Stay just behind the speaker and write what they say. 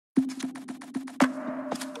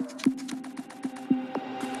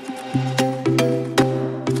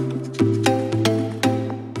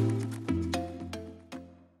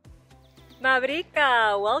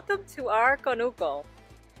Abrika! Welcome to our conuco.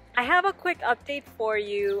 I have a quick update for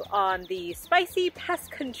you on the spicy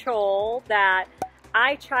pest control that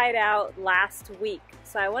I tried out last week.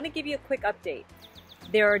 So I want to give you a quick update.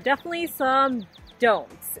 There are definitely some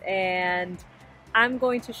don'ts, and I'm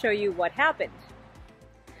going to show you what happened.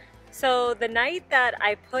 So the night that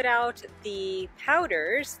I put out the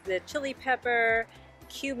powders, the chili pepper,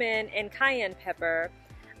 cumin, and cayenne pepper,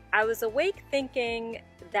 I was awake thinking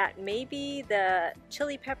that maybe the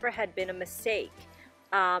chili pepper had been a mistake.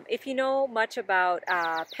 If you know much about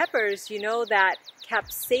peppers, you know that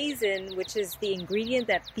capsaicin, which is the ingredient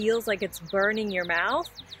that feels like it's burning your mouth,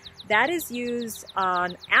 that is used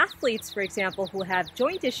on athletes, for example, who have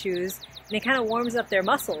joint issues, and it kind of warms up their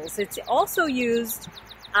muscles. It's also used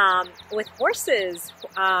with horses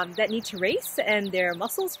that need to race and their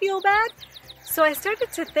muscles feel bad. So I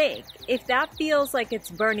started to think, if that feels like it's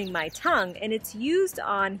burning my tongue and it's used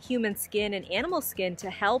on human skin and animal skin to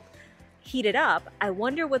help heat it up, I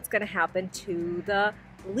wonder what's going to happen to the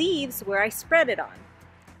leaves where I spread it on.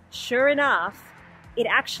 Sure enough, it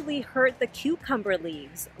actually hurt the cucumber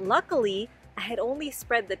leaves. Luckily, I had only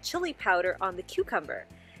spread the chili powder on the cucumber.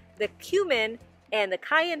 The cumin and the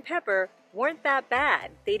cayenne pepper weren't that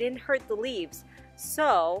bad. They didn't hurt the leaves.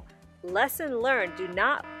 So, lesson learned, do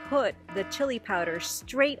not put the chili powder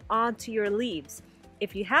straight onto your leaves.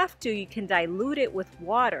 If you have to, you can dilute it with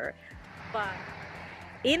water. But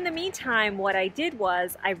in the meantime, what I did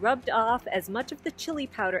was I rubbed off as much of the chili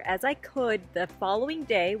powder as I could the following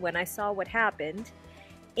day when I saw what happened,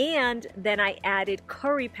 and then I added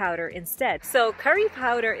curry powder instead. So curry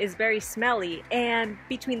powder is very smelly, and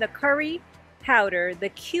between the curry powder, the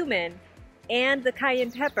cumin, and the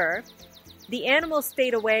cayenne pepper, the animal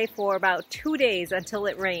stayed away for about 2 days until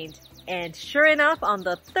it rained. And sure enough, on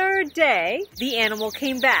the third day, the animal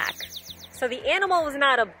came back. So the animal was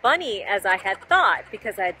not a bunny as I had thought,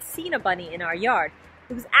 because I had seen a bunny in our yard.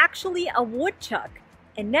 It was actually a woodchuck.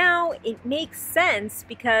 And now it makes sense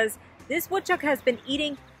because this woodchuck has been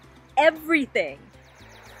eating everything.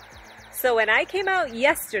 So when I came out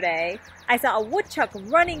yesterday, I saw a woodchuck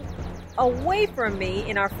running away from me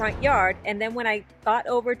in our front yard, and then when I got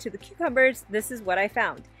over to the cucumbers, this is what I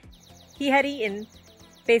found. He had eaten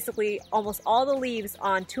basically almost all the leaves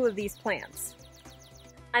on 2 of these plants.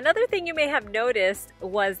 Another thing you may have noticed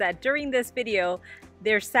was that during this video,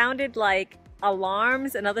 there sounded like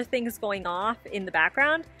alarms and other things going off in the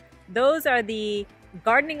background. Those are the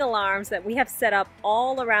gardening alarms that we have set up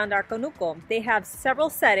all around our conuco. They have several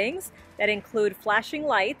settings that include flashing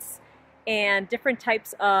lights and different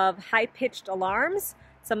types of high-pitched alarms.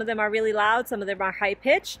 Some of them are really loud, some of them are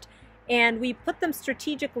high-pitched, and we put them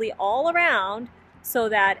strategically all around so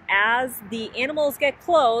that as the animals get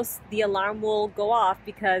close, the alarm will go off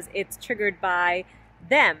because it's triggered by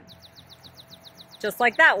them. Just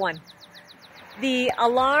like that one. The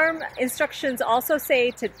alarm instructions also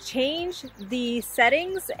say to change the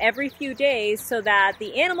settings every few days so that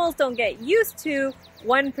the animals don't get used to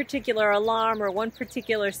one particular alarm or one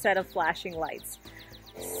particular set of flashing lights.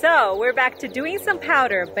 So we're back to doing some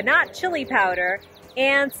powder, but not chili powder,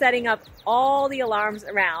 and setting up all the alarms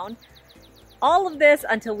around. All of this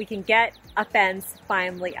until we can get a fence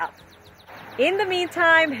finally up. In the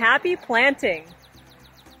meantime, happy planting!